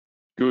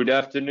Good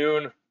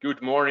afternoon,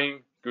 good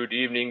morning, good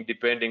evening,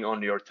 depending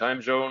on your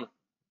time zone.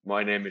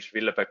 My name is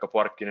Ville-Pekka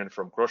Parkkinen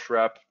from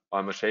Crosswrap.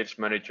 I'm a sales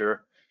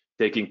manager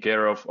taking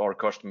care of our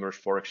customers,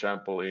 for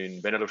example,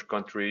 in Benelux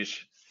countries,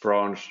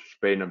 France,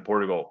 Spain, and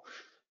Portugal.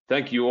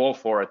 Thank you all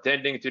for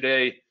attending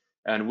today.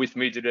 And with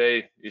me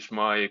today is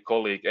my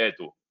colleague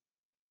Eetu.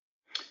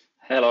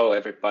 Hello,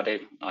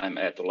 everybody. I'm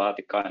Eetu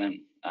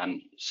Laatikainen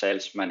and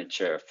sales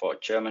manager for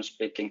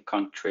German-speaking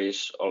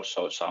countries,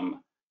 also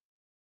some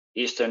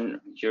Eastern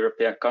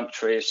European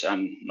countries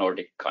and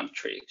Nordic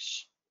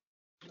countries.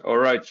 All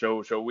right,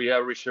 so we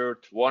have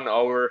reserved 1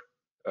 hour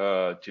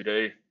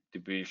today to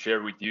be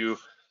shared with you.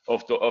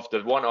 Of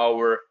the 1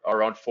 hour,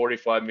 around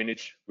 45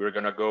 minutes, we're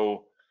gonna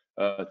go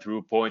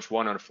through points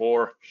 1 and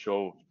 4.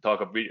 So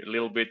talk a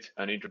little bit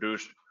and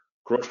introduce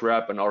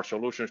Crosswrap and our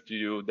solutions to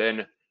you.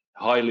 Then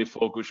highly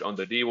focus on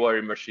the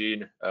dewiring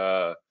machine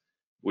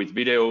with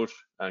videos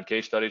and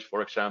case studies,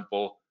 for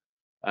example,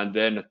 and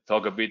then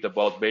talk a bit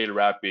about bale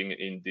wrapping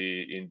in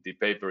the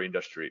paper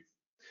industry.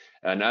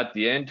 And at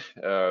the end,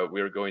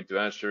 we're going to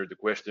answer the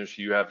questions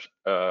you have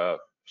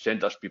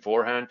sent us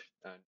beforehand.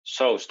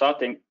 So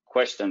starting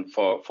question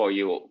for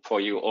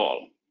you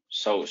all.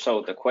 So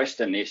the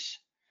question is,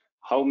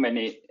 how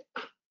many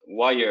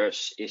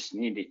wires is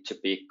needed to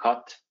be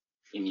cut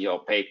in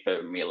your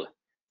paper mill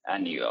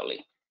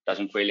annually?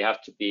 Doesn't really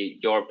have to be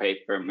your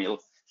paper mill,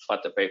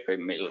 but the paper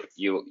mill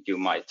you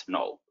might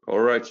know. All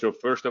right, so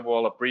first of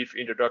all, a brief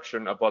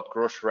introduction about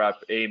Crosswrap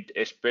aimed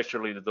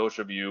especially to those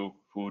of you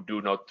who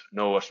do not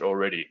know us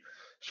already.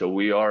 So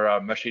we are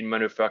a machine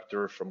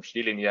manufacturer from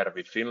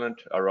Siilinjärvi,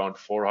 Finland, around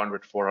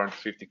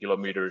 450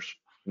 kilometers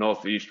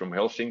northeast from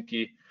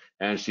Helsinki.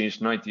 And since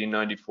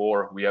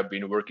 1994, we have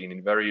been working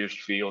in various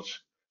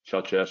fields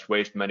such as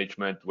waste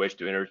management, waste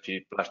to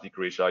energy, plastic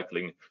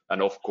recycling,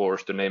 and of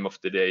course, the name of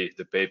the day,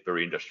 the paper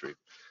industry.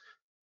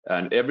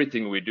 And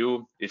everything we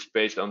do is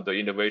based on the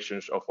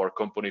innovations of our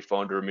company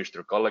founder,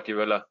 Mr. Kalle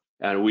Kivelä.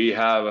 And we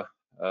have,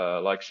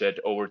 like I said,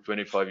 over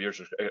 25 years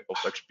of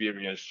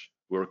experience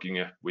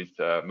working with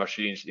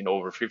machines in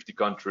over 50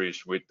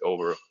 countries with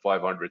over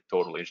 500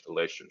 total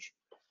installations.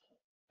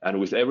 And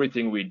with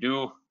everything we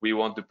do, we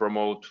want to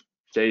promote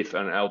safe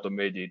and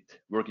automated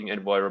working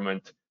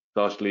environment,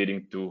 thus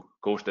leading to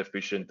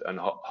cost-efficient and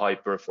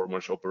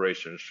high-performance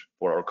operations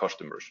for our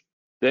customers.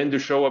 Then to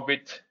show a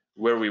bit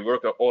where we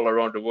work all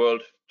around the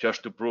world,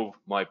 just to prove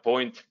my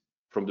point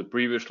from the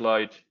previous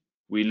slide,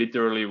 we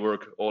literally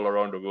work all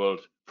around the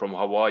world, from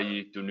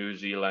Hawaii to New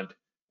Zealand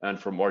and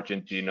from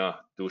Argentina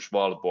to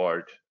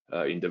Svalbard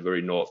in the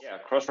very north. Yeah,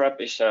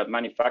 Crosswrap is a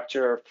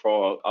manufacturer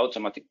for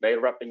automatic bale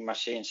wrapping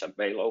machines and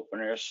bale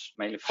openers,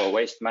 mainly for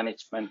waste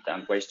management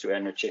and waste to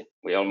energy.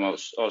 We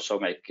also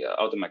make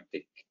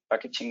automatic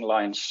packaging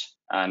lines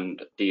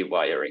and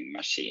dewiring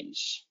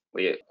machines.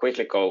 We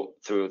quickly go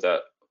through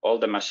all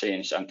the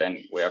machines, and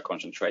then we are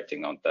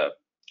concentrating on the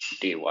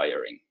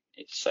dewiring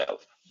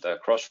itself. The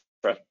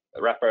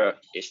Crosswrapper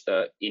is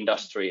the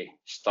industry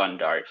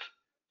standard,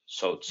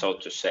 so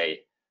to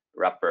say,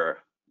 wrapper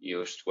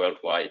used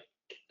worldwide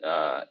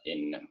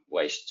in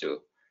waste to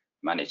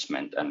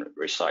management and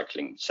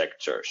recycling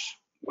sectors.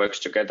 Works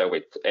together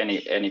with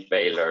any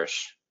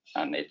balers,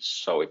 and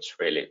it's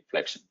really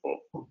flexible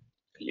to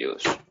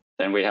use.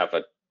 Then we have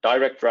a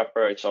direct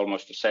wrapper. It's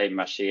almost the same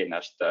machine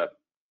as the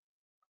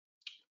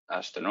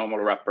normal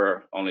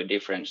wrapper. Only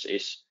difference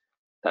is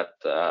that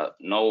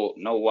no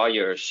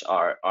wires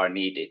are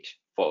needed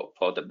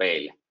for the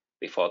bale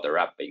before the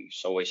wrapping.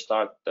 So we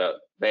start the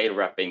bale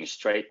wrapping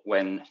straight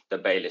when the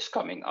bale is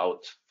coming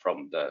out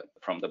from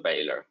the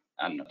baler,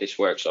 and this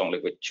works only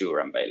with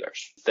 2-ram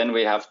balers. Then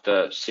we have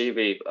the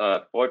CV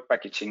board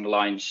packaging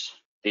lines.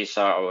 These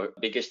are our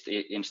biggest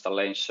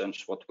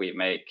installations. What we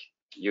make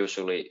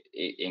usually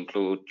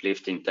include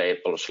lifting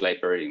tables,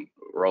 laboring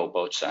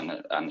robots,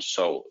 and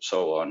so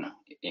on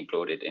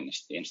included in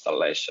the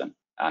installation.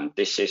 And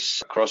this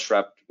is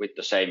Crosswrap with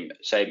the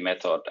same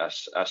method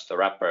as the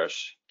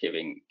wrappers,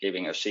 giving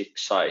a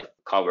 6-side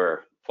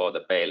cover for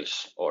the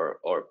bales or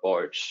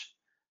boards,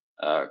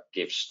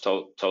 gives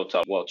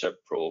total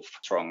waterproof,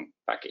 strong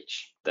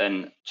package.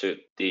 Then to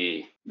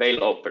the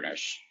bale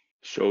openers.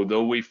 So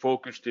though we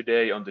focus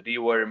today on the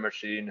dewiring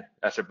machine,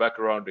 as a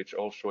background, it's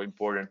also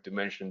important to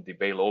mention the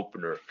bale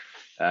opener.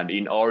 And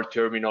in our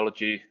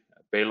terminology,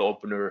 bale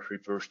opener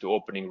refers to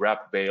opening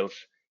wrap bales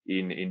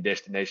in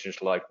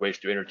destinations like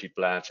waste to energy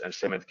plants and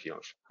cement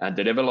kilns. And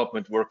the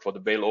development work for the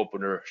bale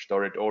opener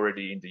started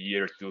already in the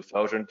year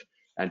 2000.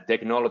 And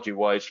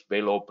technology-wise,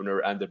 bale opener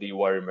and the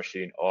dewiring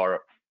machine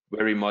are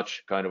very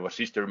much kind of a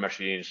sister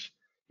machines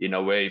in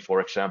a way,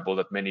 for example,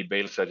 that many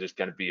bale sizes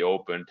can be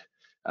opened,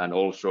 and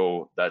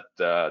also that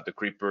the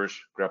grippers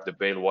grab the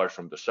bale wire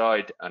from the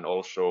side, and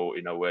also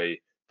in a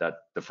way that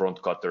the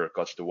front cutter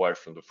cuts the wire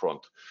from the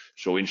front.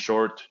 So in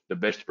short, the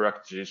best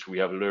practices we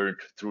have learned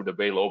through the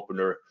bale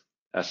opener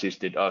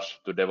assisted us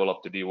to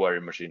develop the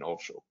dewiring machine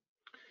also.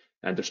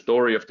 And the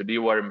story of the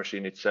dewiring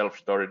machine itself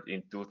started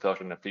in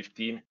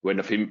 2015 when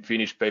a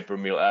Finnish paper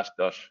mill asked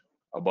us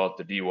about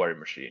the dewiring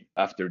machine.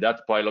 After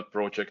that pilot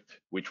project,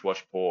 which was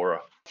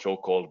for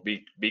so-called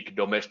big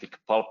domestic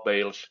pulp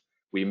bales,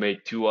 we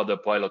made 2 other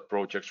pilot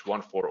projects,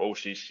 one for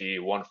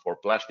OCC, one for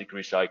plastic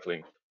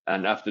recycling.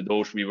 And after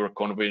those, we were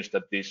convinced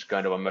that this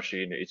kind of a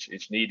machine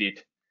it's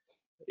needed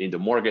in the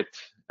market,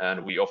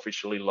 and we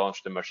officially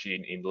launched the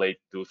machine in late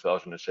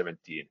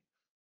 2017.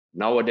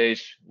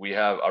 Nowadays, we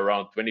have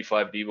around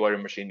 25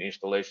 dewiring machine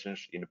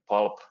installations in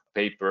pulp,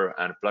 paper,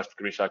 and plastic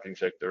recycling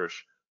sectors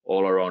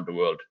all around the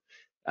world.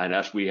 And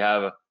as we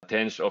have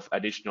tens of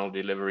additional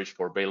deliveries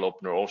for bale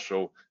opener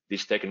also,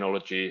 this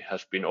technology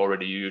has been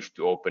already used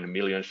to open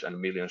millions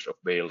and millions of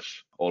bales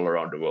all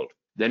around the world.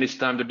 Then it's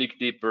time to dig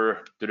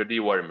deeper to the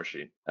dewiring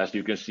machine. As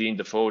you can see in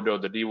the photo,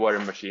 the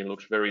dewiring machine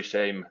looks very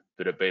same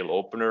to the bale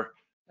opener.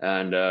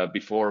 And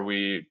before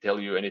we tell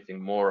you anything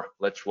more,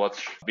 let's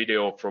watch a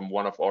video from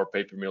one of our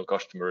paper mill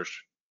customers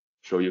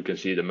so you can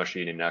see the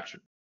machine in action.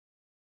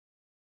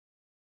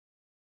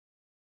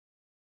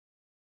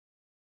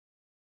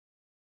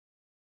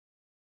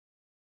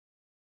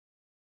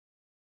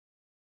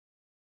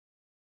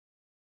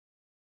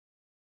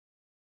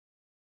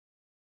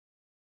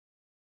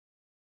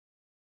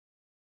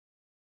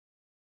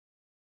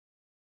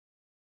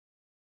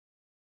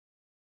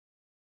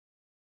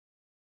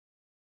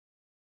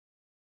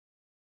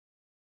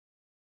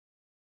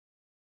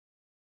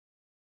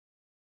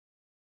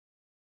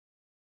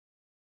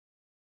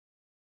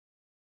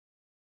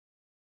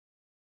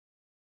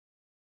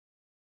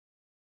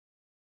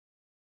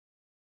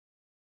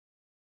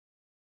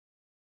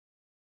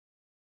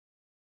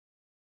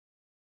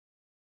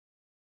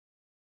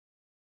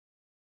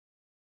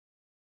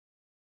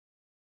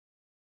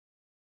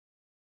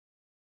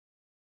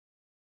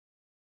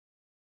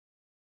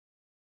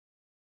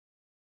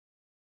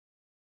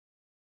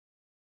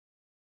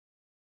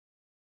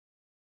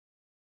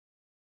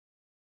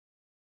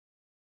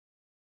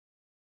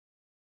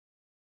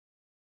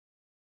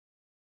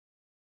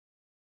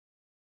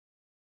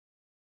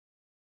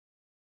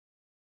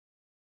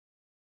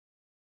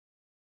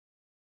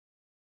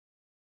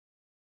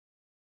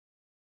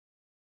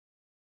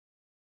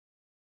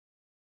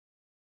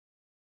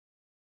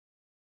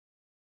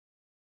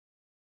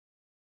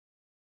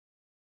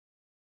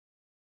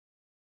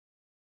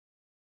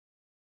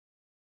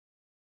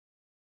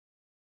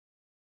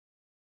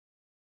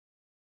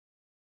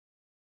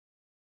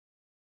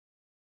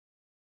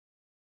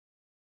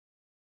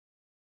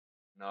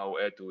 Now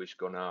Eetu is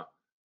gonna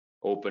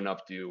open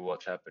up to you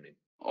what's happening.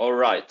 All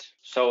right,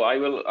 so I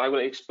will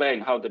explain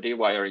how the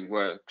dewiring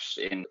works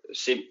in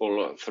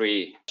simple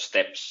 3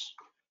 steps.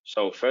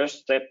 So first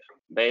step,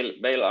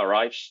 bale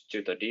arrives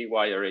to the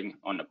dewiring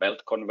on a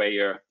belt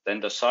conveyor, then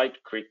the side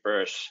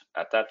grippers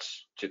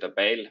attach to the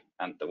bale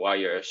and the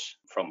wires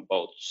from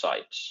both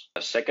sides.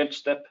 The second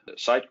step, the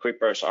side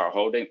grippers are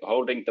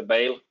holding the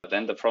bale,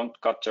 then the front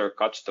cutter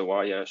cuts the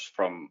wires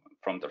from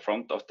the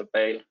front of the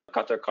bale. The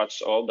cutter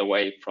cuts all the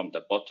way from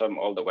the bottom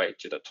all the way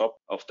to the top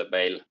of the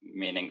bale,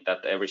 meaning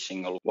that every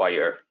single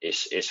wire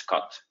is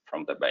cut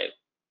from the bale.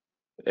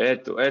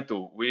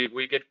 Eetu,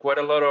 we get quite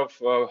a lot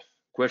of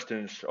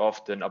questions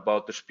often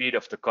about the speed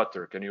of the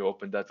cutter. Can you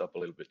open that up a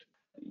little bit?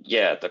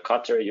 Yeah, the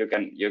cutter you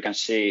can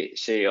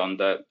see on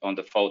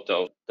the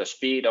photo. The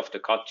speed of the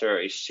cutter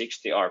is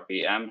 60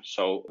 RPM,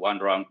 so 1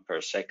 round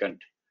per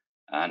second.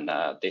 And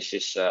this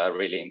is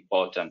really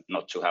important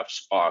not to have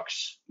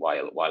sparks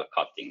while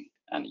cutting.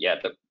 And yeah,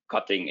 the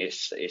cutting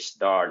is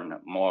done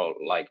more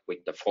like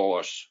with the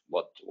force,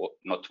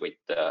 not with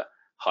the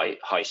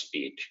high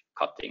speed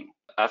cutting.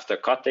 After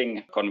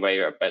cutting,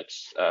 conveyor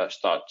belts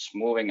starts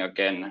moving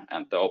again,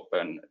 and the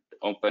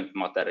opened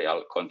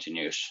material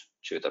continues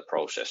to the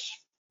process.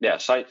 Yeah,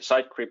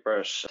 side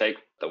grippers take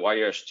the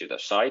wires to the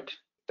side.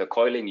 The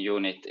coiling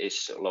unit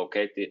is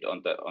located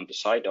on the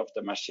side of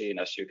the machine,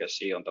 as you can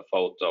see on the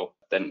photo.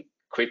 Then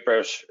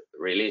grippers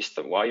release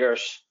the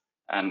wires,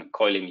 and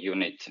coiling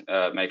unit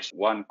makes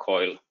 1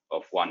 coil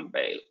of 1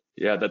 bale.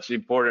 Yeah, that's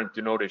important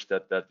to notice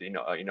that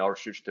in our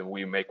system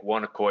we make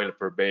 1 coil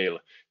per bale,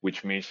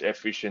 which means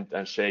efficient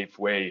and safe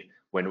way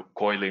when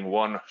coiling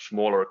 1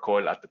 smaller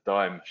coil at a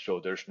time. So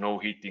there's no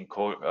heating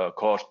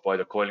caused by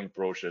the coiling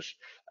process,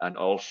 and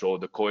also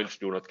the coils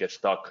do not get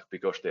stuck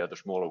because they are the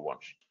smaller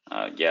ones.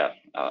 Yeah,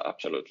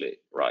 absolutely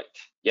right.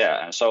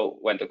 Yeah, and so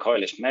when the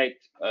coil is made,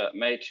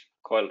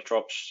 coil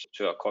drops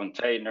to a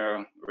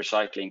container,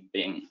 recycling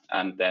bin,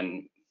 and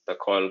then the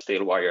coil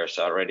steel wires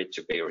are ready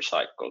to be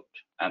recycled.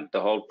 And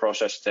the whole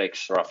process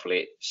takes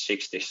roughly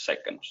 60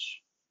 seconds.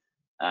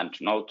 And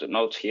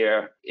note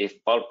here,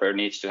 if pulper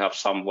needs to have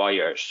some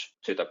wires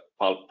to the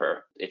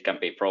pulper, it can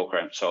be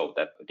programmed so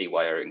that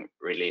dewiring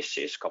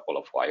releases a couple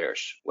of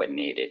wires when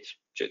needed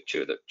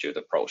to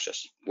the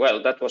process.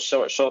 Well, that was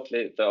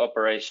shortly the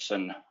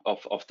operation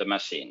of the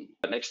machine.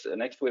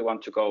 Next we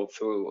want to go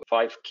through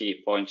 5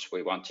 key points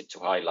we wanted to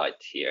highlight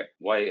here.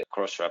 Why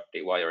cross-wrap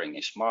dewiring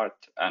is smart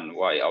and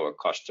why our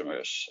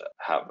customers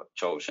have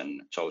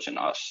chosen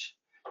us.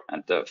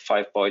 And the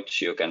 5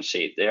 points you can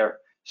see there: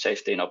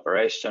 safety in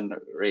operation,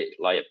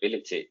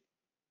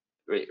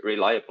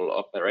 reliable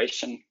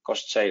operation,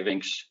 cost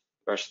savings,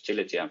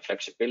 versatility and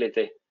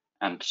flexibility,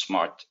 and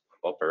smart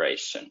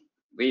operation.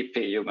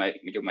 VP, you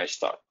may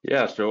start.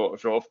 Yeah, so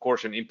of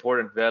course an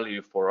important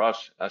value for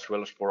us as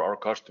well as for our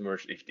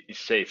customers is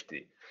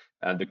safety.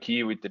 And the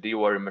key with the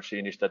dewiring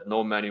machine is that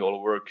no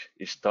manual work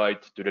is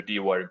tied to the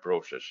dewiring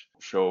process.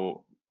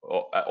 So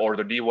or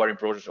the dewiring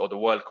process or the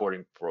wire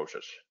coating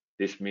process.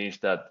 This means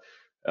that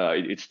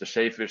it's the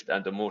safest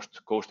and the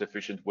most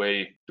cost-efficient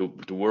way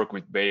to work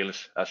with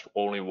bales, as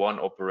only one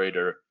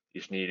operator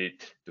is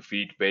needed to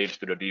feed bales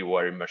to the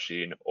dewiring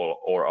machine,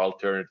 or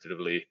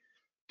alternatively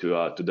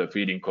to the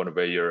feeding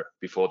conveyor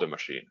before the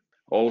machine.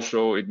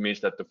 Also, it means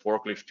that the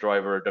forklift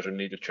driver doesn't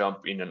need to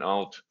jump in and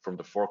out from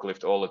the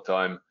forklift all the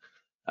time,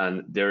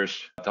 and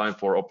there's time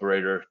for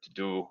operator to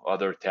do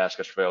other tasks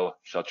as well,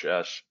 such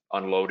as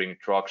unloading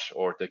trucks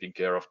or taking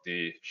care of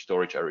the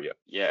storage area.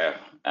 Yeah,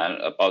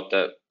 and about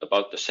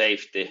the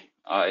safety,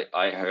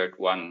 I heard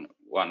one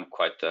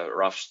quite a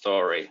rough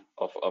story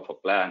of a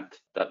plant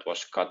that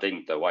was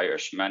cutting the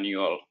wires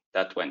manual.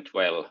 That went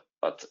well,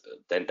 but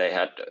then they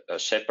had a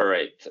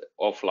separate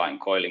offline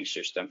coiling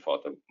system for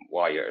the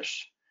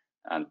wires.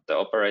 And the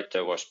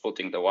operator was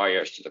putting the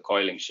wires to the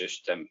coiling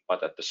system,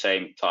 but at the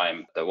same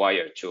time, the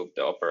wire took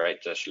the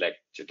operator's leg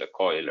to the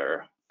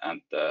coiler,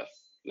 and the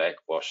leg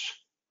was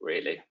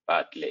really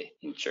badly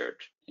injured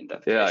in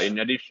that case.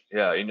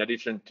 In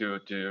addition to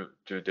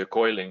the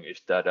coiling,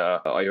 is that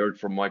I heard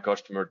from my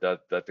customer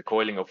that the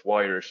coiling of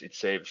wires, it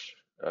saves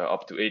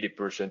up to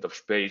 80% of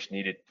space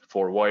needed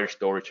for wire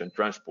storage and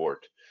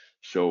transport.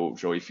 So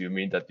if you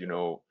mean that,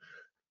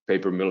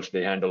 paper mills,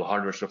 they handle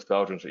hundreds of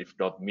thousands, if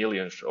not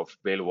millions, of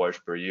bale wires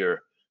per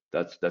year.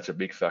 That's a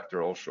big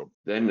factor also.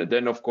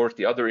 Then of course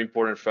the other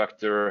important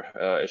factor,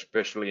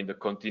 especially in the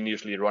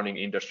continuously running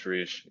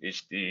industries,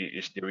 is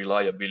the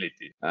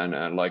reliability.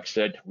 And like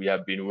said, we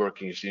have been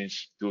working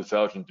since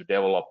 2000 to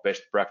develop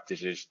best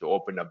practices to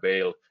open a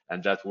bale,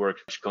 and that work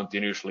is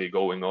continuously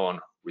going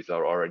on with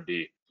our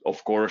R&D.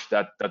 Of course,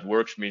 that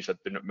works means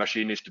that the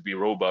machine needs to be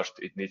robust.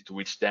 It needs to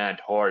withstand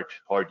hard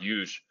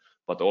use,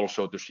 but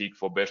also to seek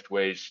for best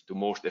ways to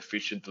most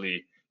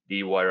efficiently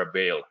dewire a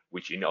bale,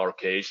 which in our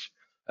case,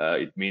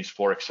 it means,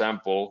 for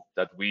example,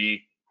 that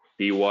we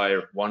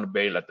dewire one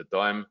bale at a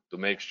time to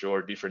make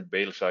sure different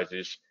bale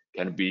sizes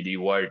can be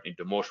dewired in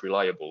the most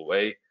reliable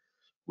way.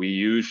 We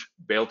use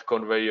belt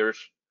conveyors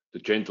to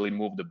gently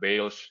move the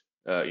bales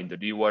in the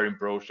dewiring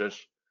process.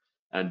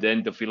 And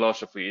then the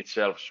philosophy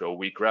itself. So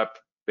we grab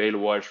bale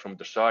wires from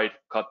the side,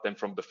 cut them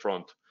from the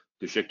front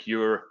to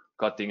secure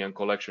cutting and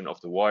collection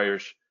of the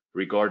wires,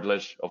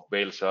 regardless of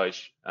bale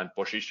size and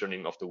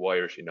positioning of the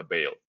wires in a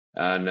bale.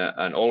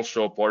 And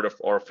also part of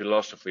our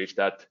philosophy is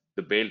that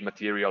the bale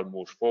material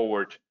moves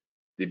forward,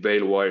 the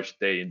bale wires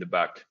stay in the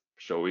back.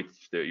 So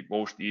it's the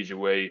most easy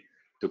way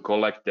to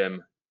collect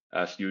them,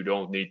 as you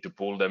don't need to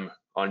pull them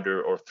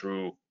under or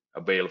through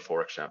a bale,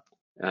 for example.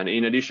 And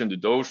in addition to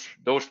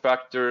those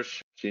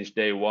factors, since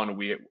day one,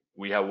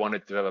 we have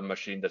wanted to have a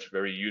machine that's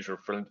very user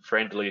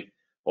friendly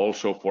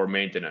also for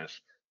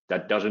maintenance.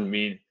 That doesn't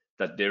mean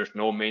that there's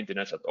no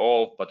maintenance at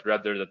all, but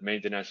rather that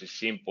maintenance is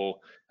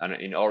simple. And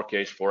in our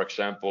case, for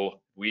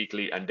example,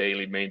 weekly and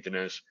daily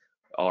maintenance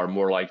are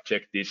more like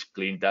check this,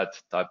 clean that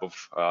type of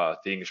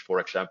things, for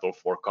example,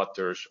 for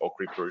cutters or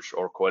grippers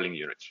or coiling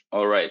units.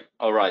 All right.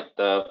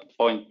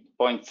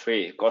 Point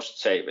 3, cost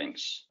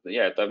savings.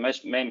 Yeah, the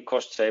main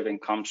cost saving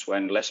comes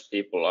when less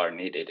people are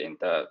needed in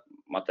the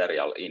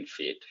material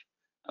infeed,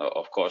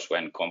 of course,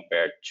 when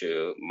compared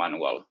to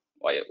manual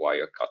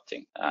wire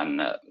cutting.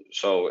 And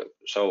so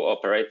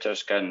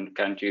operators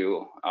can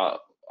do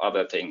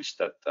other things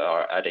that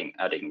are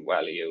adding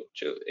value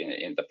to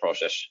in the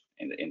process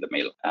in the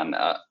mill, and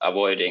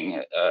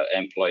avoiding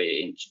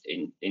employee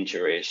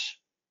injuries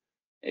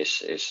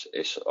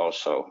is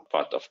also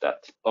part of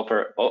that.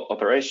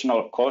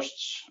 Operational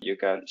costs, you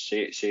can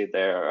see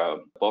there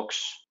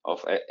box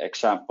of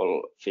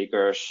example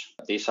figures.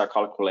 These are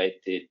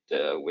calculated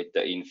with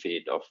the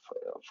infeed of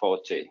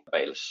 40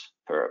 bales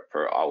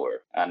per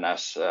hour. And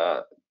as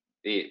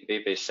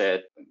VP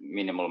said,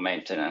 minimal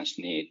maintenance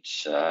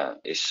needs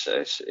is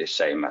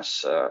same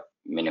as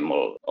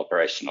minimal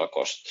operational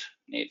cost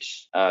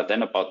needs.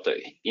 Then about the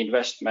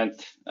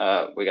investment,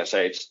 we can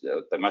say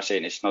the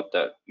machine is not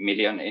a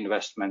million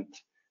investment,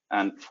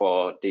 and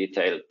for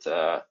detailed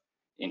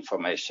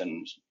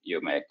information,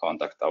 you may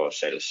contact our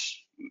sales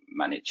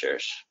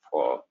managers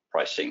for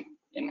pricing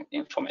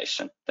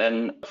information.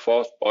 Then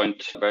 4th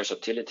point,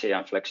 versatility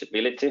and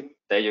flexibility.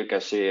 There you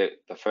can see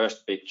the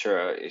first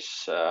picture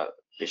is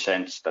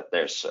presents that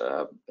there's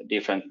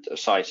different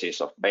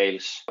sizes of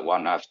bales,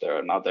 one after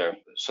another.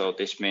 So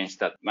this means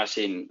that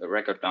machine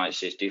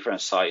recognizes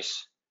different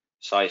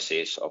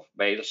sizes of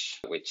bales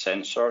with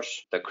sensors.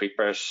 The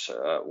grippers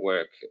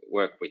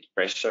work with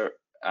pressure,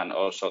 and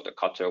also the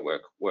cutter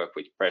work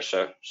with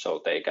pressure,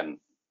 so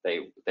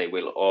they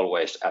will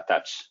always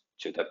attach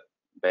to the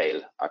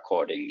bale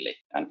accordingly.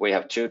 And we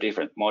have 2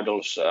 different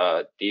models,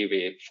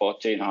 DV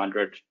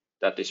 1400,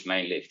 that is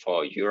mainly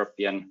for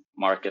European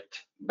market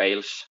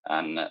bales,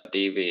 and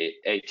DV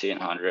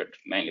 1800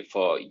 mainly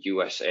for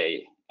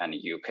USA and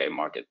UK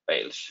market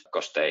bales,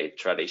 because they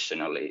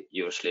traditionally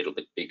use a little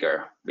bit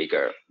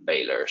bigger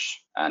balers.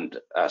 And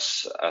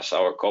as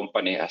our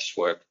company has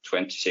worked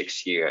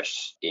 26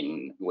 years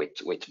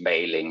with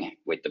baling,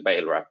 with the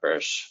bale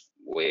wrappers,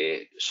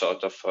 we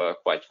sort of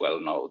quite well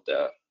know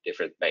the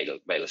different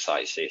bale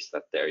sizes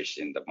that there is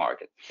in the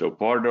market. So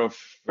part of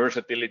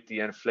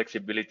versatility and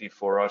flexibility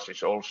for us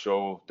is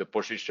also the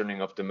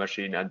positioning of the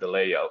machine and the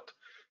layout.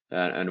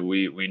 And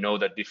we know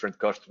that different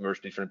customers,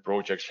 different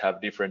projects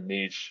have different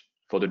needs.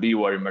 For the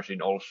dewiring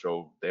machine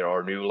also, there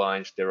are new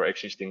lines, there are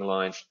existing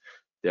lines,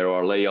 there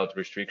are layout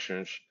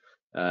restrictions,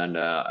 and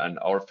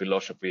our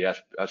philosophy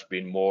has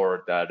been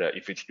more that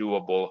if it's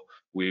doable,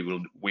 we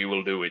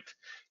will do it.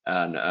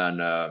 And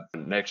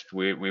next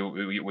we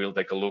will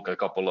take a look at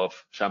a couple of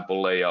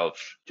sample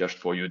layouts just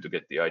for you to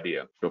get the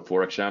idea. So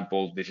for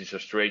example, this is a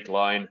straight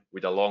line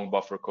with a long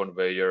buffer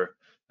conveyor.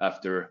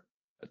 After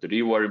the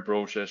dewiring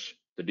process,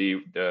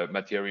 the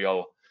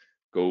material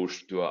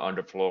goes to an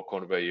underfloor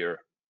conveyor,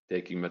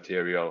 taking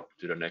material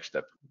to the next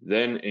step.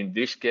 Then in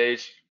this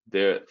case,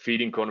 the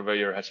feeding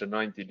conveyor has a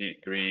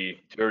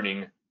 90-degree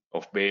turning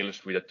of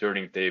bales with a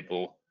turning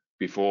table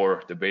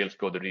before the bales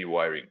go to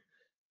dewiring.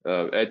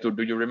 Eetu,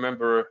 do you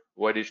remember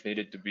why this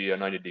needed to be a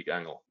 90-degree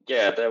angle?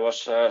 Yeah, there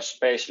was a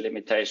space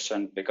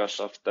limitation because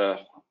of the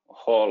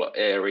whole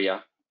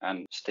area,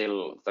 and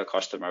still the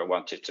customer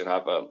wanted to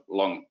have a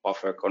long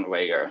buffer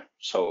conveyor.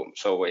 So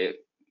we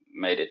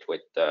made it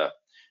with the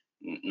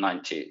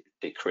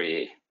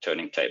 90-degree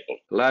turning table.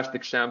 Last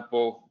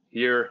example,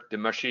 here the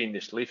machine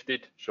is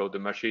lifted, so the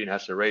machine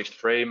has a raised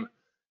frame,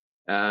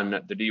 and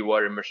the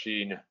dewiring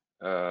machine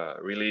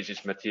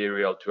releases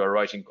material to a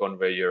rising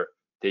conveyor,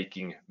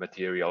 taking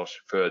materials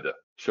further.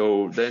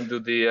 So then to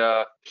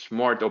the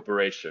smart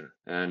operation,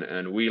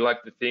 and we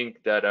like to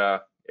think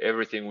that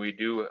everything we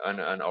do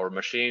and our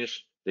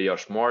machines, they are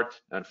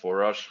smart, and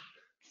for us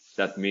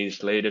that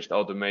means latest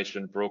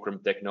automation program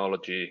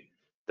technology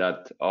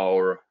that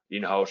our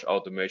in-house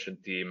automation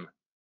team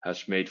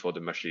has made for the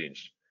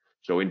machines.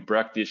 So in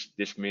practice,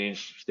 this means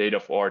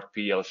state-of-art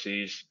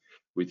PLCs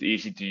with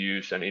easy to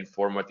use and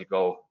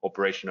informatical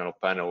operational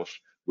panels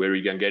where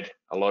you can get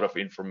a lot of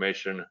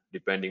information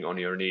depending on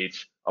your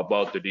needs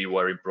about the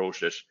dewiring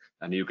process,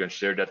 and you can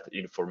share that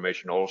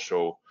information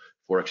also,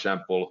 for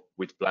example,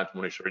 with plant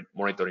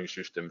monitoring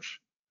systems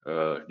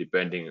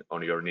depending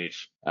on your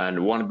needs.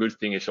 And one good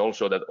thing is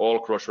also that all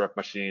cross-wrap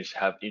machines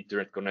have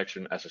internet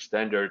connection as a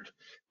standard,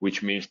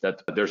 which means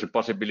that there's a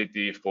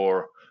possibility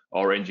for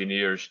our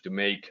engineers to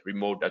make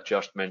remote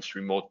adjustments,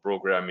 remote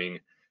programming,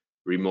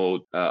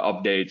 remote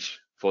updates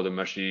for the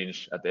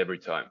machines at every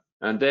time.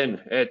 And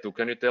then, Eetu,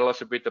 can you tell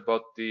us a bit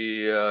about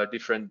the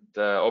different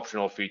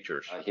optional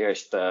features?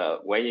 Here's the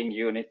weighing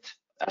unit.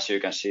 As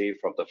you can see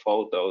from the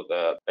photo,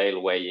 the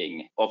bale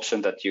weighing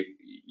option that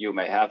you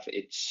may have,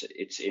 it's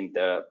in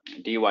the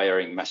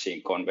dewiring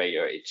machine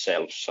conveyor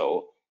itself,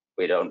 so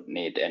we don't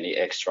need any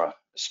extra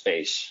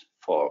space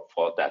for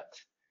that.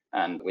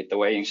 And with the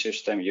weighing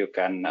system, you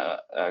can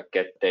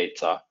get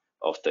data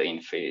of the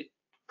in-feed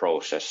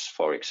process,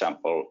 for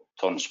example,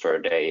 tons per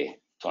day,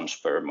 tons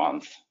per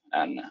month,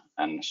 and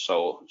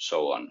so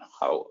on,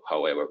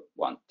 however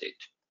wanted.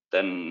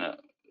 Then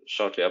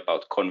shortly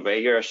about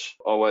conveyors.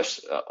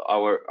 Always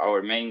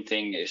our main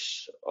thing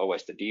is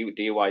always the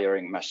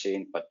dewiring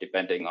machine, but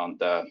depending on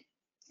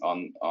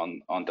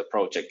the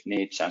project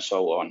needs and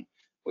so on,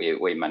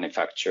 we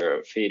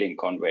manufacture feeding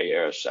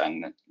conveyors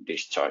and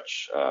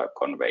discharge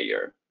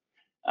conveyor.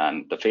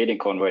 And the feeding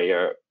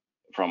conveyor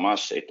from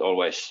us, it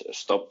always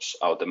stops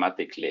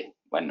automatically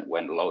when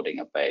loading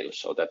a bale,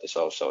 so that is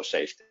also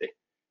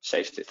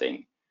safety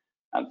thing.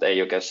 And there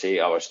you can see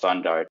our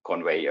standard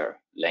conveyor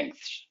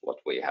lengths, what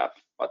we have,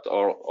 but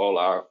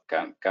all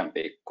can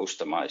be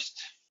customized,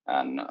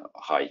 and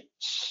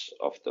heights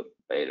of the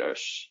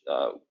balers,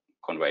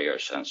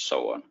 conveyors, and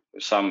so on.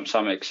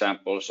 Some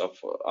examples of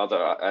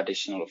other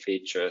additional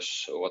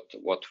features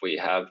what we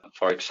have.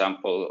 For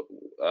example,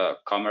 a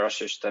camera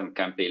system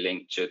can be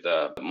linked to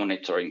the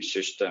monitoring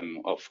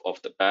system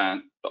of the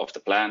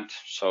plant,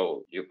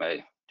 so you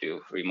may do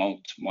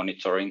remote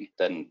monitoring.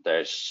 Then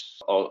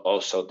there's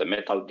also the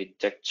metal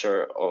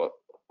detector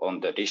on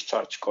the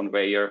discharge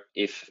conveyor.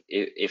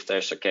 If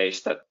there's a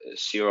case that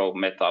zero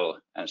metal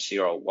and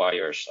zero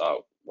wires are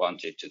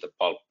wanted to the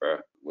pulper,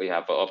 we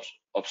have an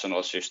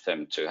optional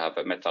system to have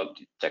a metal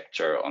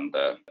detector on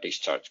the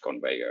discharge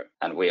conveyor.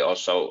 And we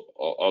also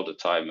all the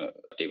time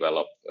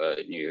develop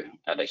new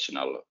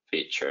additional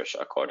features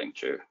according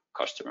to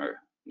customer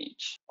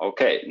needs.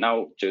 Okay,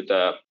 now to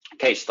the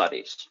case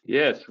studies.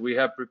 Yes, we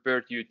have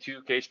prepared you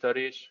 2 case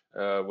studies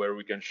where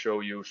we can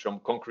show you some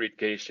concrete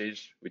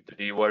cases with the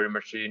dewiring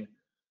machine.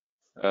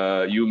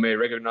 You may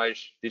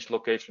recognize this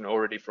location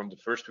already from the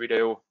first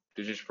video.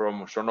 This is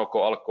from Sonoko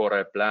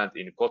Alkore plant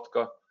in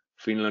Kotka,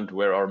 Finland,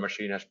 where our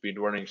machine has been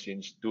running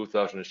since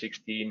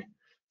 2016,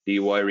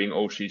 dewiring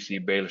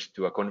OCC bales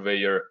to a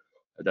conveyor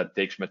that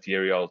takes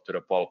material to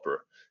the pulper.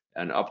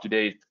 And up to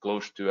date,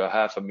 close to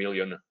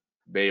 500,000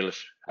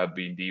 bales have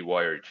been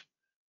dewired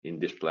in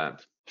this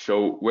plant.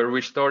 So where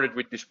we started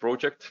with this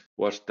project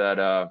was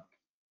that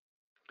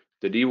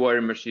the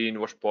dewiring machine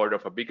was part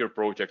of a bigger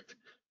project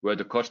where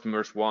the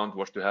customers want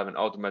was to have an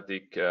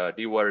automatic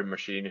dewiring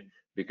machine,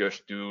 because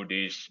to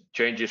these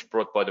changes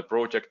brought by the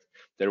project,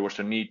 there was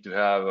a need to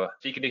have a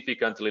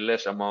significantly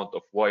less amount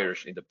of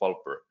wires in the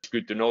pulper. It's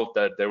good to note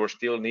that there was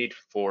still need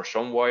for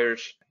some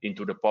wires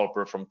into the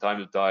pulper from time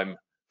to time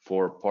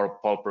for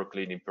pulper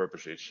cleaning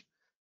purposes.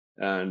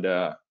 And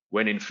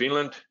when in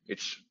Finland,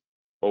 it's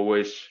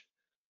always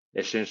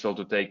essential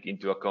to take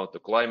into account the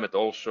climate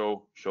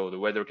also. So the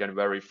weather can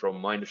vary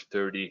from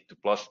 -30 to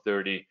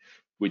 +30,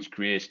 which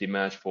creates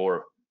demands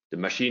for the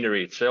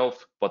machinery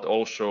itself, but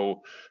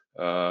also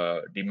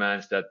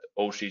demands that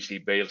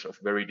OCC bales of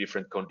very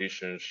different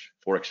conditions,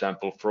 for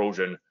example,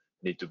 frozen,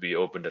 need to be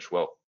opened as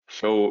well.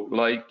 So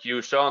like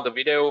you saw in the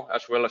video,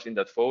 as well as in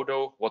that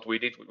photo, what we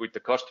did with the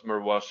customer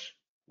was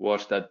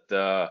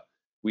that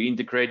we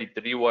integrated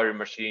the dewiring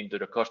machine to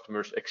the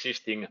customer's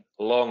existing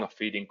long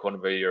feeding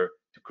conveyor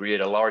to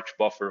create a large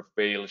buffer of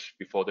bales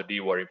before the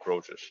dewiring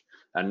process.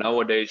 And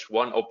nowadays,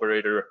 one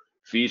operator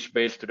feeds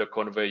bales to the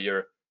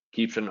conveyor,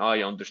 keeps an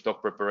eye on the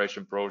stock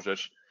preparation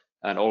process,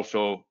 and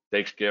also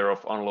takes care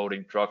of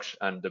unloading trucks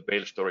and the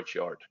bale storage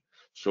yard.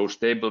 So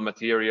stable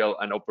material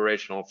and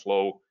operational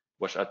flow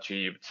was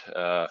achieved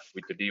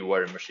with the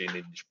dewiring machine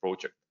in this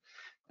project.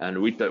 And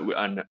with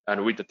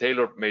the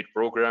tailor-made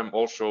program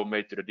also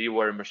made to the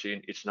dewiring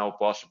machine, it's now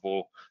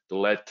possible to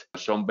let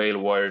some bale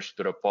wires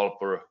to the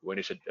pulper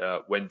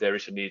when there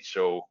is a need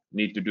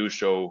to do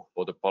so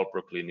for the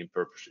pulper cleaning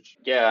purposes.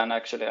 Yeah, and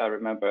actually I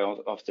remember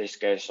of this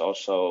case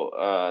also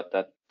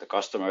that the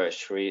customer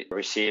is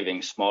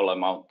receiving small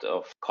amount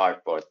of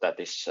cardboard that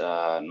is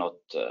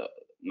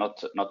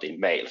not in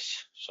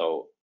bales.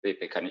 So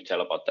Ville, can you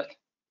tell about that?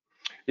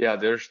 Yeah,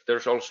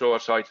 there's also a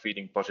side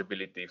feeding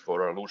possibility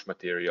for a loose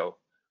material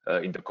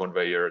in the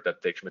conveyor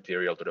that takes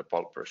material to the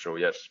pulper. So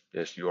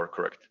yes, you are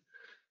correct.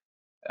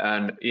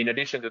 And in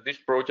addition to this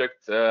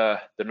project,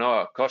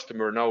 the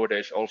customer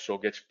nowadays also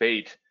gets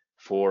paid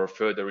for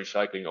further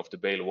recycling of the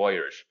bale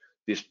wires.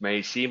 This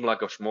may seem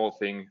like a small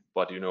thing,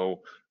 but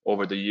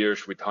over the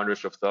years with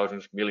hundreds of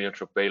thousands,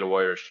 millions of bale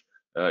wires,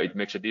 it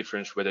makes a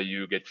difference whether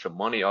you get some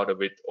money out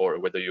of it or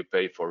whether you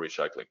pay for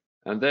recycling.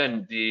 And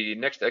then the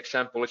next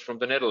example is from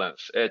the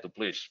Netherlands. Eetu,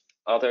 please.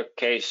 Other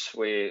case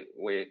we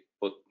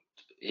put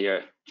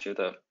here to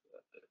the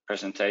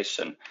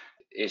presentation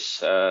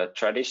is a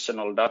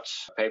traditional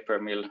Dutch paper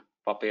mill,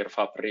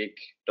 Papierfabriek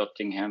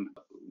Dottingham,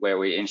 where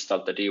we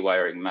installed the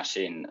dewiring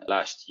machine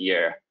last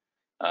year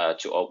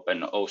to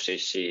open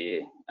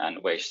OCC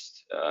and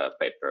waste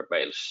paper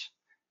bales.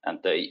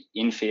 And the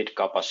in-feed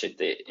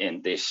capacity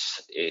in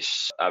this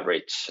is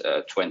average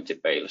 20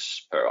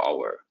 bales per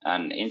hour.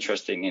 And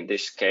interesting in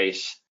this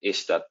case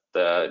is that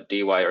the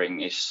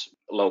dewiring is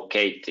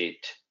located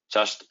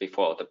just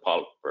before the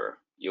pulper.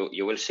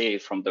 You will see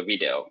it from the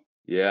video.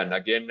 Yeah, and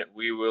again,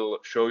 we will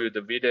show you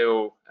the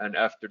video, and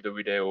after the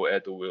video,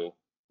 Eetu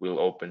will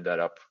open that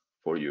up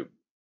for you.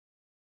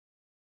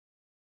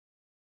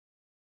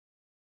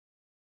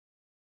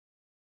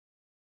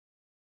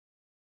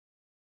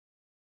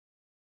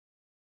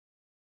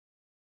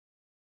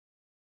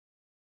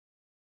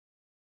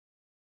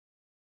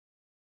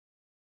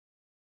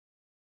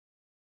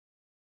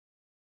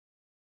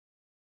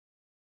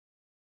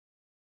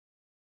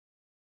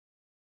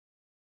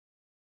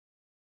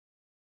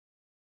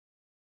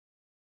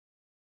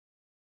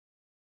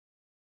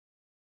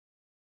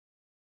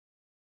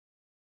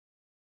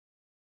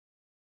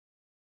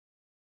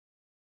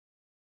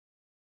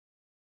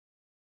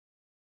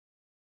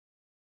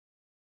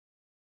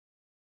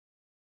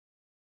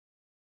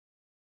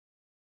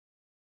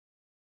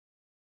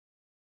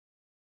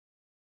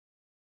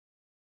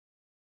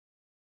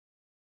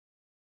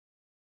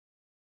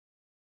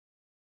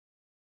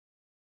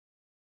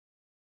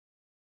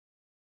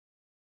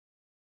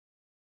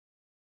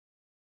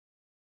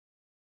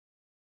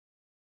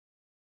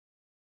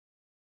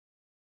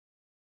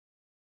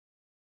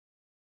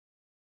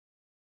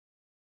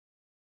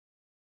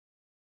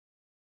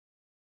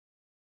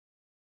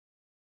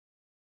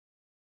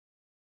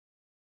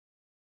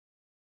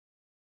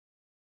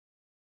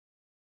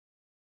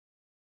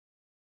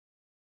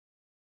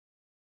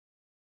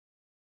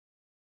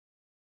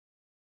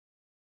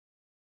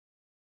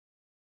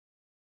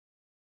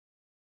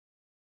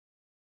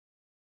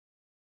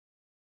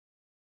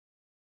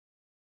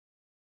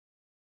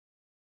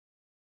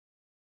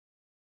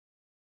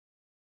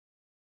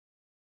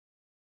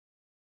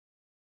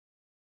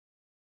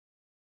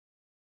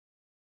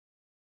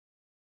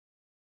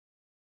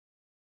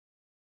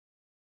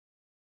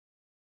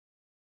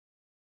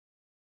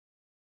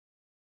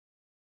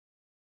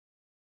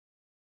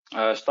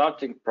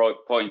 Starting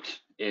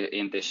point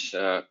in this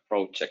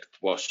project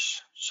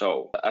was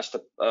so, as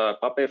the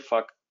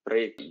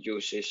Papierfabriek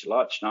uses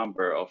large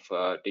number of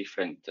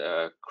different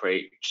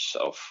grades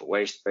of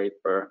waste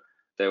paper,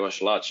 there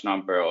was large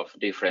number of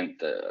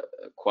different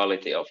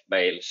quality of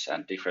bales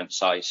and different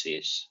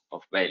sizes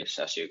of bales,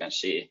 as you can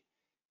see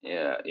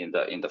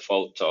in the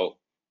photo.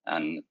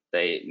 and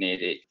they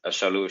needed a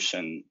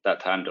solution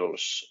that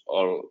handles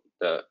all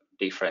the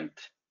different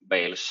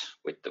bales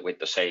with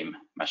the same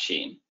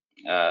machine.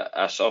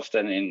 As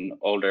often in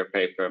older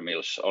paper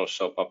mills,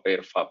 also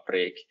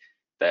Papierfabrik,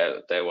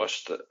 there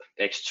was the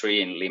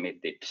extreme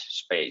limited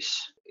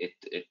space.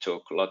 It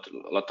took a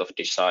lot of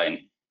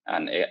design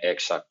and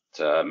exact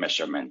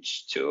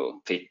measurements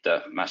to fit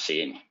the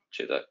machine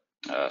to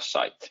the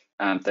site.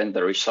 And then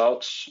the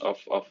results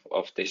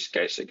of this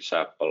case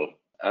example,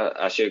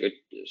 as you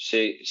could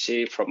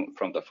see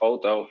from the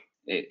photo,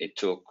 it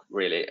took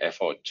really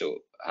effort to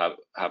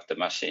have the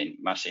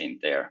machine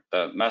there.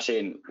 The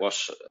machine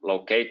was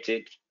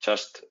located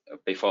just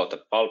before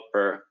the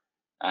pulper,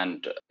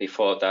 and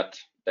before that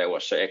there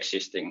was an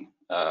existing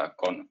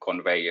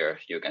conveyor.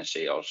 You can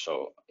see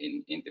also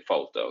in the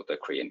photo, the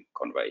green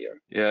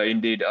conveyor. Yeah,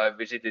 indeed. I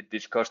visited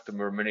this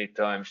customer many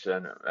times,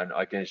 and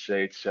I can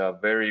say it's a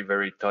very,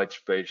 very tight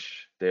space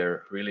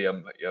there. Really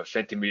a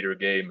centimeter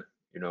game,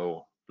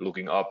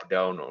 looking up,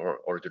 down,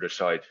 or to the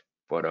side.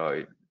 But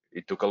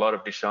it took a lot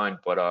of design,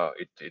 but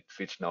it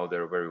fits now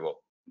there very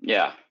well.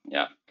 Yeah.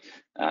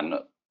 And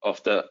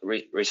of the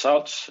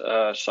results,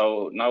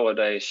 so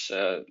nowadays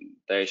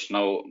there is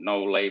no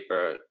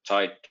labor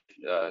tied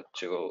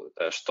to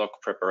the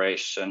stock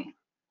preparation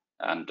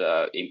and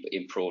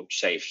improved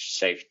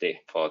safety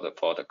for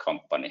the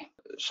company.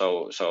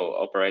 So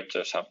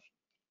operators have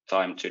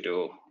time to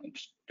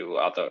do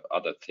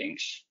other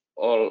things.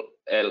 All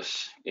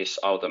else is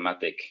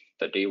automatic.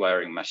 The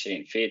dewiring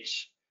machine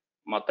feeds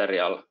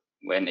material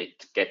when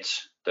it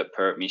gets the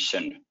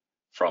permission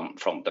from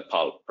the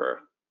pulper.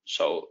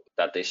 So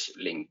that is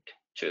linked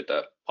to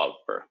the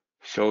pulper.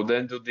 So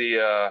then to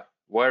the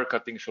wire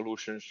cutting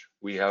solutions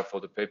we have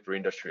for the paper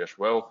industry as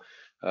well.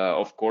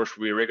 Of course,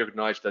 we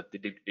recognize that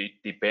it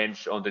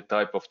depends on the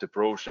type of the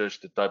process,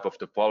 the type of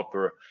the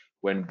pulper,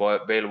 when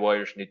bale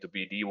wires need to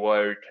be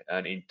dewired,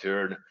 and in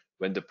turn,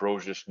 when the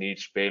process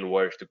needs bale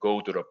wires to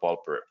go to the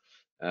pulper.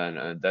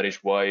 And that is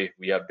why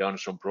we have done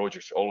some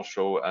projects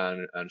also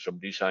and some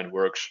design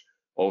works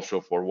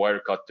also for wire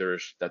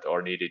cutters that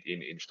are needed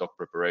in stock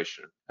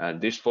preparation.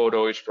 And this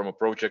photo is from a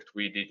project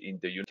we did in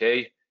the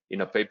UK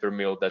in a paper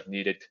mill that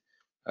needed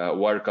a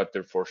wire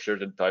cutter for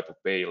certain type of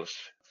bales,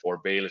 for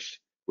bales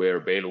where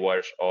bale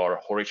wires are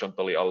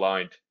horizontally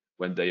aligned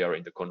when they are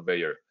in the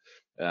conveyor.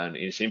 And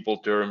in simple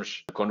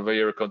terms, the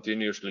conveyor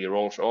continuously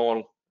rolls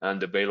on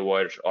and the bale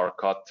wires are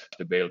cut,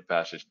 the bale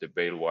passes the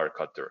bale wire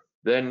cutter.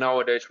 Then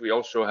nowadays we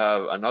also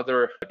have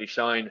another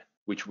design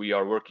which we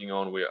are working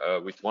on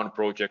with one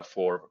project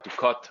to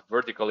cut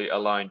vertically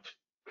aligned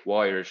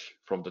wires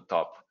from the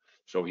top.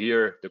 So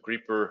here the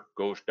gripper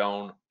goes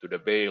down to the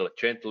bale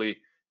gently,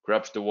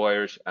 grabs the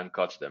wires and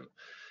cuts them.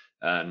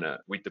 And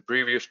with the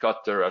previous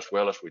cutter as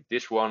well as with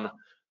this one,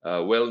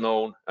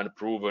 well-known and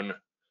proven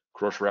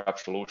cross-wrap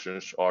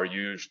solutions are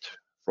used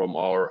from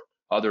our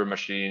other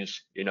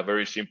machines in a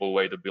very simple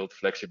way to build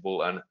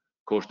flexible and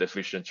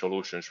cost-efficient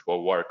solutions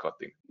for wire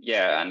cutting.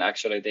 Yeah, and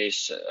actually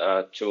these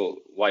two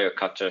wire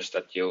cutters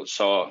that you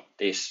saw,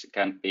 this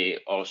can be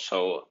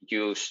also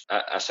used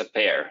as a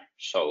pair.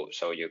 So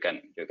you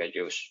can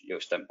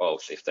use them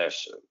both if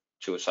there's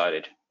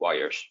two-sided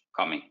wires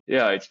coming.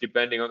 Yeah, it's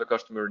depending on the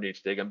customer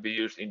needs. They can be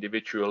used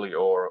individually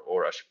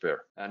or as a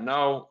pair. And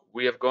now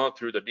we have gone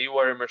through the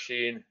dewiring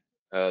machine,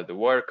 the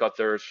wire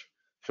cutters.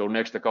 So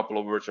next, a couple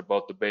of words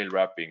about the bale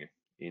wrapping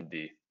in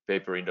the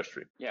paper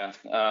industry. Yeah,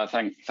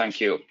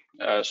 thank you.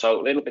 So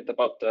a little bit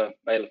about the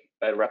bale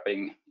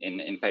wrapping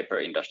in paper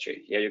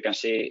industry. Here you can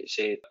see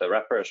the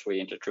wrappers we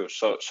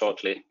introduced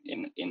shortly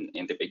in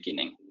the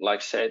beginning.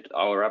 Like said,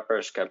 our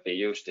wrappers can be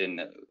used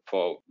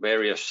for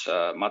various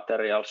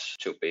materials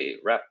to be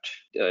wrapped.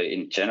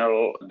 In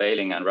general,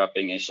 baling and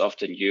wrapping is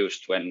often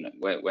used when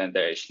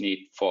there is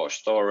need for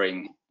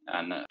storing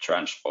and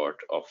transport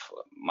of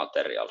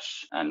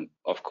materials. And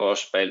of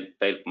course,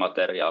 baled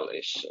material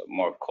is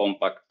more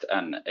compact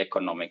and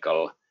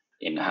economical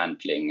in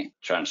handling,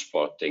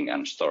 transporting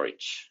and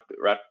storage.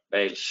 Wrap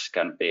bales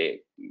can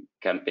be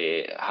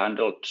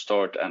handled,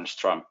 stored and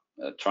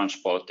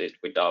transported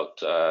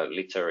without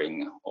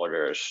littering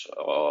orders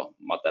or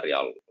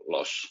material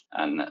loss.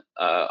 And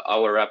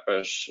our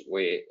wrappers,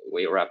 we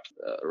wrap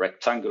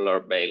rectangular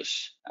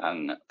bales,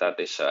 and that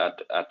is an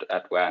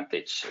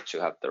advantage to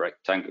have the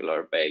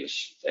rectangular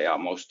bales. They are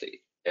most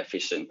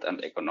efficient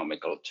and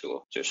economical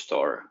to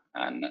store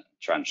and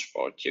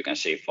transport. You can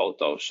see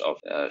photos of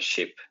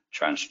ship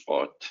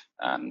transport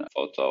and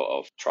photo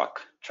of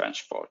truck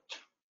transport.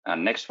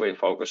 And next we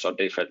focus on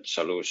different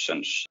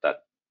solutions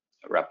that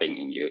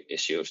wrapping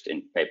is used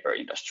in paper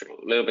industry.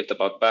 A little bit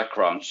about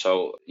background.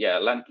 So yeah,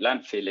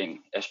 landfilling,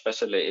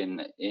 especially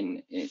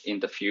in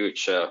the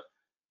future,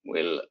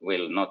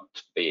 will not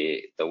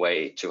be the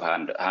way to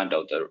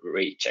handle the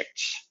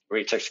rejects.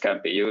 Rejects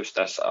can be used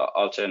as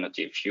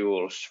alternative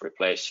fuels,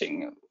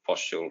 replacing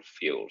fossil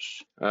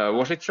fuels.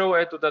 Was it so,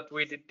 Eetu, that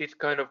we did this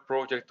kind of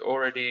project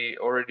already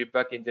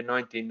back in the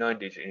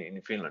 1990s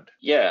in Finland?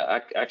 Yeah,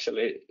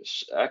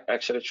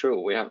 actually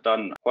true. We have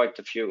done quite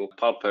a few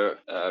pulper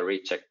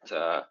reject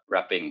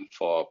wrapping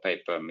for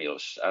paper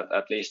mills,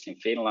 at least in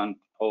Finland,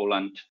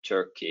 Poland,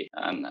 Turkey,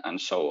 and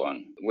so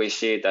on. We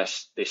see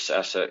this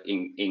as an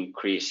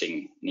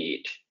increasing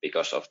need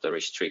because of the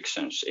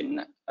restrictions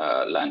in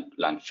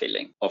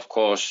landfilling. Of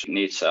course,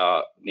 needs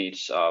are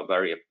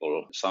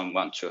variable. Some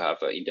want to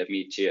have an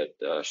intermediate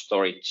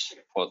storage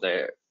for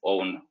their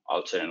own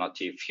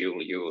alternative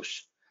fuel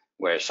use,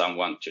 where some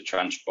want to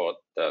transport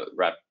the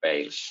wrap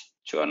bales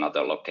to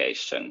another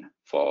location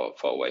for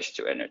waste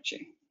to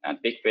energy.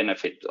 And big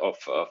benefit of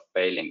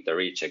baling the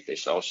reject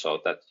is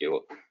also that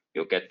you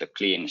get the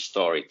clean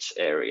storage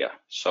area.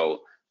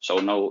 So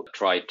no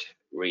dried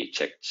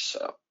rejects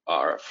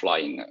are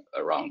flying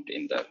around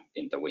in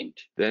the wind.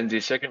 Then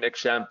the second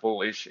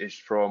example is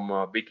from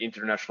a big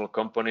international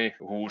company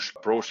whose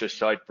process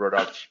side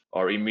products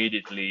are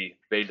immediately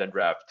baled and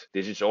wrapped.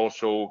 This is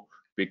also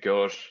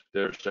because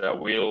there's a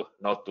will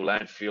not to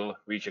landfill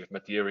reject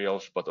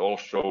materials, but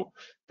also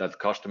that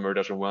customer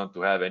doesn't want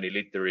to have any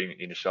littering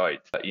inside.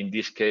 In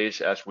this case,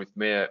 as with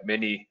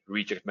many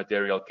reject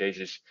material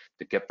cases,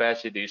 the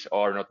capacities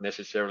are not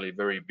necessarily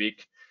very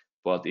big,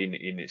 but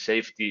in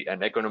safety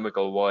and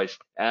economical wise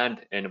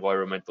and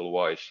environmental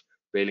wise,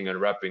 baling and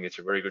wrapping is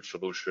a very good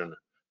solution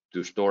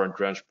to store and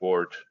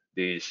transport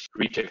these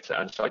rejects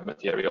and side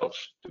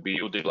materials to be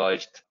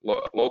utilized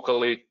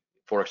locally,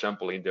 for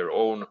example, in their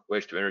own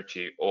waste to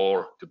energy,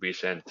 or to be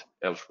sent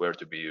elsewhere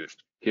to be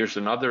used. Here's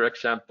another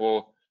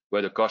example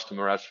where the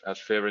customer has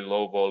very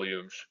low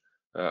volumes,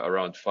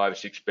 around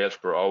 5-6 bales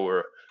per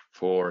hour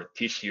for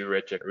tissue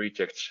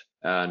rejects.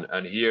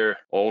 And here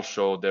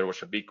also there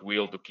was a big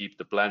will to keep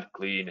the plant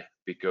clean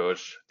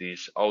because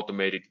these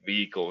automated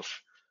vehicles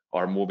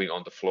are moving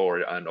on the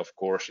floor. And of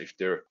course, if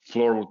their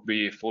floor would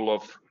be full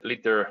of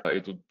litter,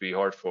 it would be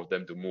hard for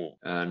them to move.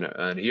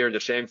 And here the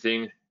same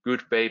thing,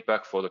 good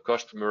payback for the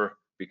customer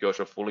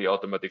because of fully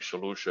automatic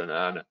solution,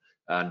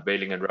 and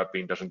baling and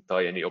wrapping doesn't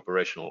tie any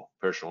operational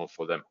personnel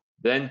for them.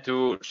 Then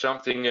to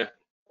something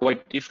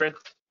quite different,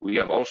 we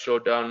have also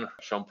done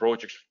some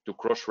projects to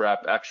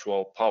cross-wrap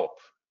actual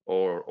pulp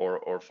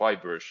or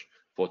fibers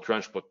for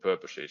transport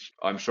purposes.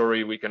 I'm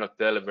sorry we cannot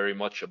tell very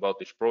much about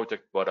this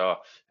project, but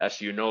as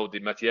you know,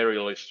 the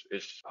material is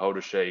how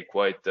to say,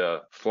 quite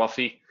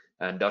fluffy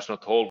and does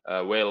not hold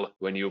well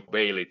when you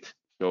bale it.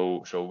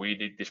 So we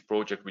did this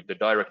project with the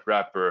direct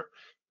wrapper,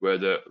 where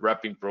the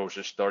wrapping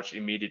process starts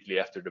immediately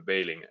after the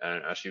baling.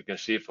 And as you can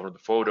see from the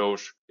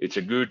photos, it's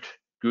a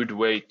good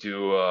way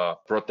to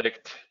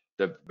protect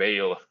the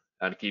bale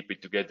and keep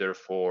it together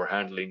for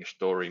handling,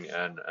 storing,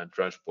 and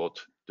transport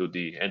to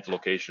the end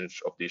locations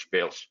of these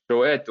bales. So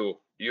Eetu,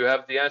 you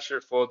have the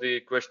answer for the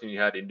question you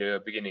had in the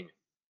beginning.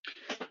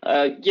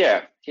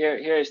 Yeah,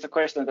 here is the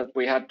question that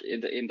we had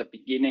in the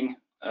beginning.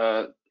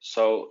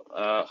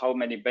 How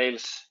many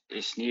bales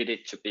is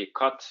needed to be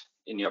cut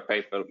in your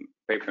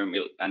paper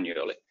mill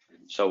annually?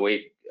 So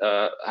we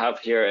have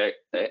here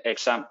an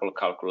example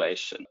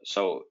calculation.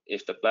 So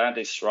if the plant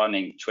is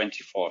running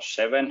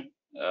 24/7,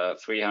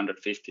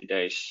 350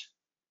 days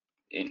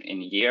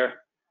in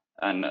year,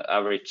 and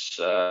average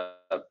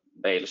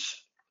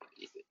bales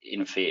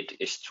in feed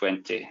is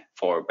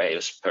 24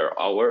 bales per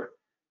hour,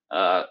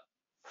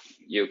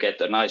 you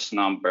get a nice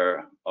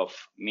number of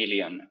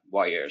million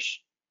wires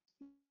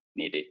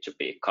needed to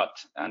be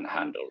cut and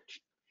handled.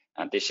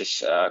 And this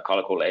is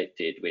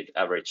calculated with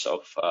average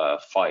of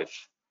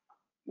 5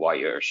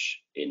 wires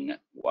in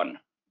one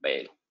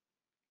bale.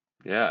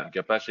 Yeah,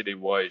 capacity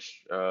wise,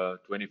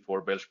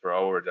 24 bales per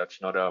hour,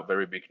 that's not a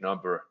very big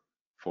number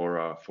for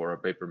a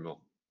paper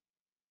mill.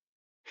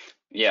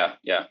 Yeah.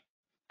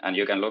 And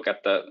you can look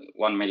at the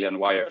 1 million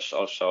wires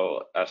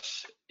also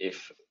as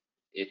if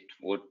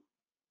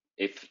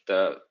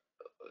the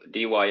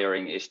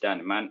dewiring is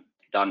done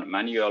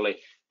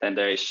manually, then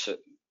there is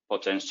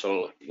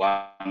potential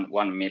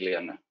 1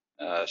 million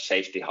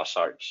safety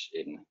hazards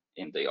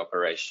in the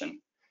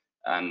operation.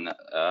 And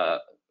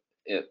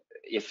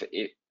if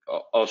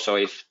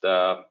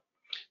the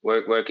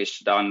work is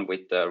done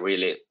with the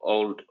really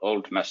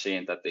old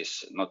machine that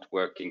is not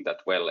working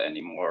that well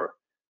anymore,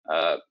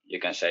 you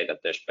can say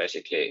that there's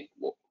basically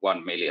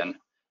 1 million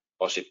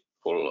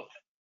possible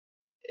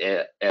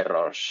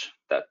errors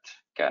that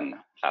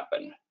can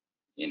happen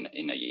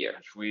in a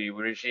year. We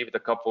received a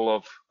couple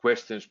of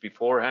questions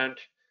beforehand,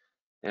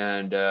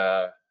 and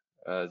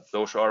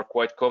those are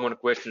quite common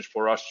questions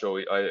for us, so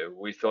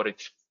we thought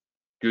it's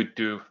good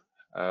to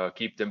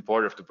keep them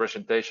part of the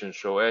presentation.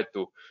 So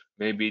Eetu,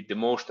 maybe the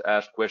most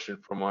asked question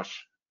from us,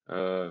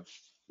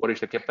 what is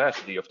the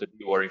capacity of the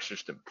dewiring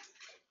system?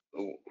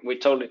 We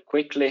told it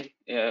quickly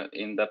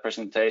in the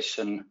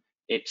presentation.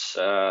 It's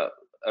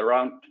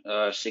around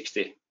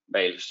 60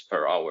 bales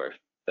per hour.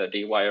 The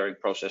dewiring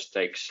process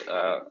takes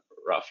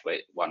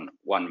roughly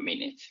one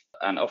minute.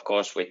 And of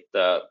course, with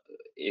the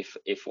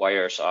if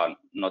wires are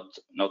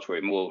not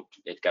removed,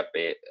 it can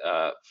be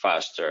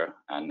faster,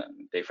 and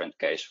different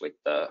case with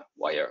the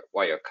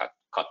wire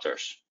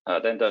cutters.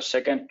 Then the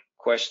second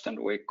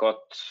question we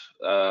got,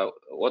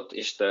 what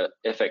is the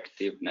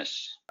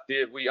effectiveness?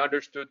 We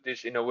understood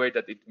this in a way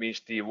that it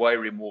means the wire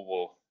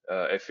removal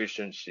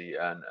efficiency,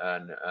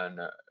 and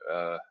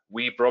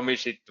we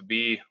promise it to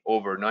be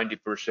over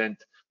 90%,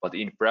 but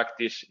in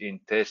practice, in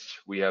tests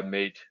we have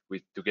made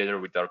together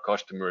with our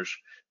customers,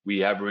 we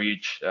have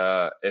reached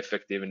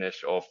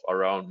effectiveness of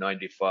around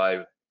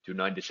 95 to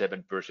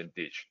 97%.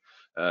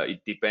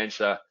 It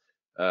depends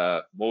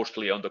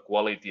mostly on the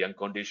quality and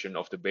condition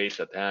of the base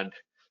at hand.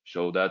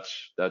 So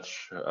that's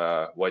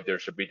why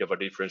there's a bit of a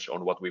difference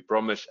on what we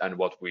promise and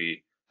what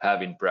we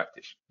have in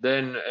practice.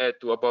 Then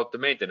about the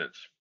maintenance.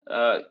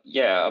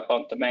 Yeah,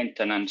 about the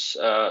maintenance.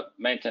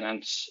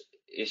 Maintenance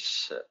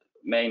is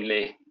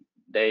mainly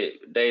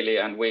daily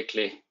and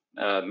weekly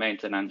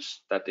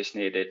maintenance that is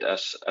needed,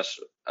 as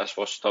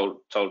was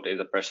told in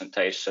the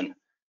presentation.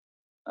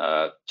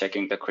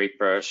 Checking the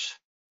grippers,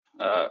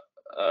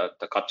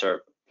 the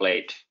cutter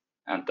blade,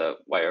 and the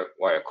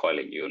wire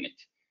coiling unit.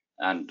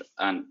 And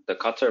the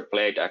cutter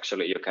blade,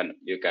 actually you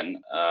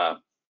can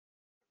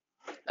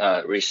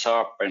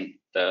resharpen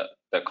the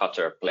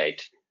cutter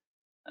blade,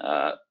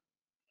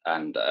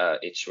 and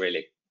it's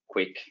really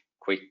quick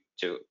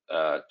to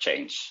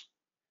change.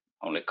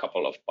 Only a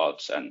couple of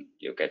bolts and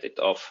you get it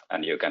off,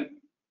 and you can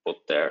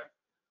put there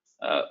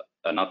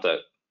another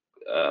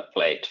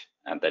blade,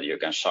 and then you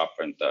can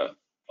sharpen the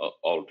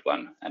old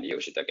one and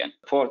use it again.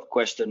 Fourth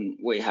question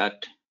we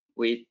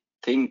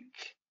think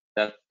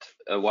that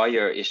a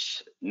wire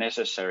is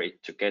necessary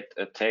to get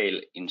a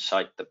tail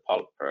inside the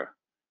pulper.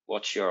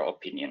 What's your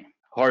opinion?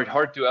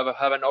 Hard to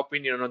have an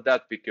opinion on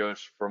that,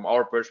 because from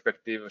our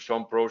perspective,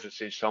 some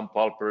processes, some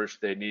pulpers,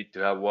 they need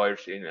to have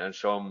wires in, and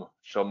some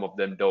of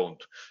them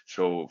don't.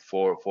 So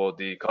for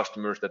the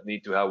customers that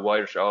need to have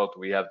wires out,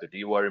 we have the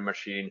dewiring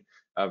machine,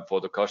 and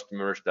for the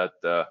customers that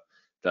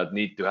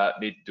need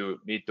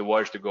the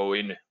wires to go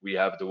in, we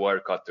have the wire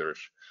cutters.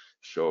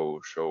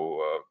 So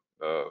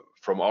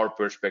from our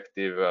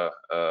perspective,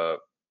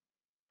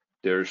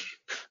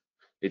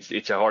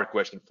 it's a hard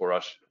question for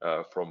us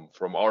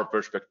from our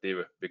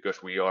perspective,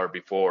 because we are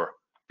before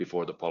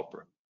the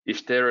pulper.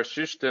 Is there a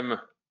system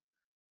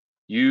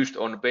used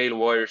on bale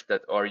wires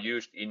that are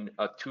used in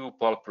a two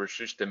pulper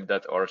system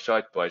that are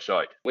side by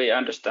side? We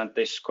understand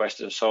this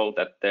question so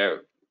that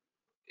there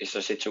is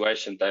a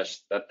situation that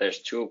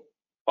there's two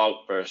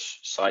pulpers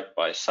side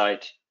by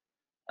side,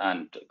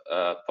 and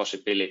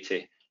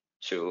possibility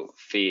to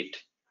feed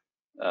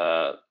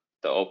the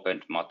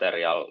opened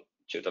material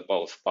to the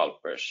both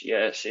pulpers.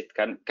 Yes, it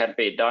can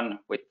be done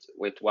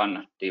with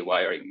one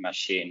dewiring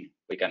machine.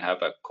 We can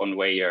have a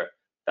conveyor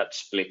that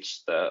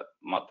splits the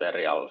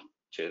material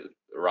to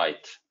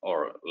right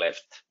or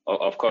left.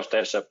 Of course,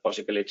 there's a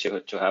possibility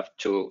to have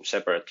two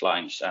separate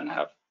lines and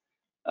have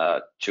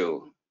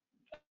two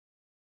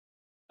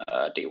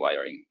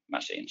dewiring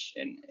machines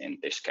in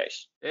this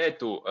case.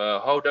 Eetu,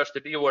 how does the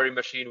dewiring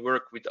machine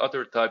work with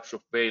other types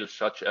of bales,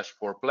 such as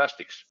for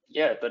plastics?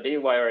 Yeah, the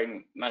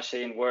dewiring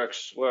machine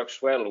works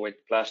well with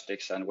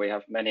plastics, and we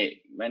have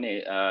many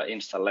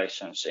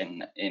installations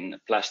in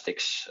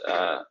plastics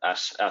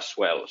as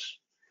well.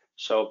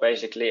 So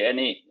basically,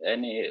 any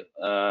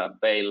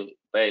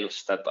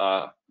bales that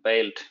are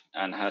baled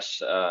and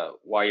has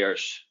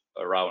wires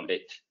around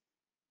it,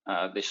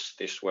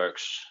 this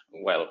works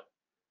well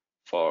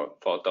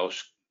for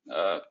those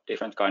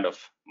different kind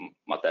of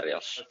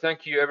materials.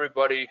 Thank you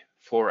everybody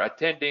for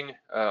attending.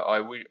 I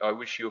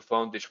wish you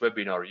found this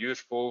webinar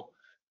useful,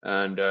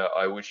 and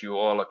I wish you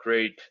all a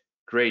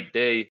great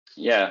day.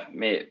 Yeah,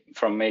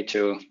 from me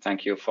too.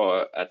 Thank you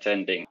for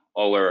attending.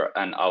 Over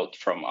and out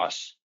from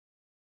us.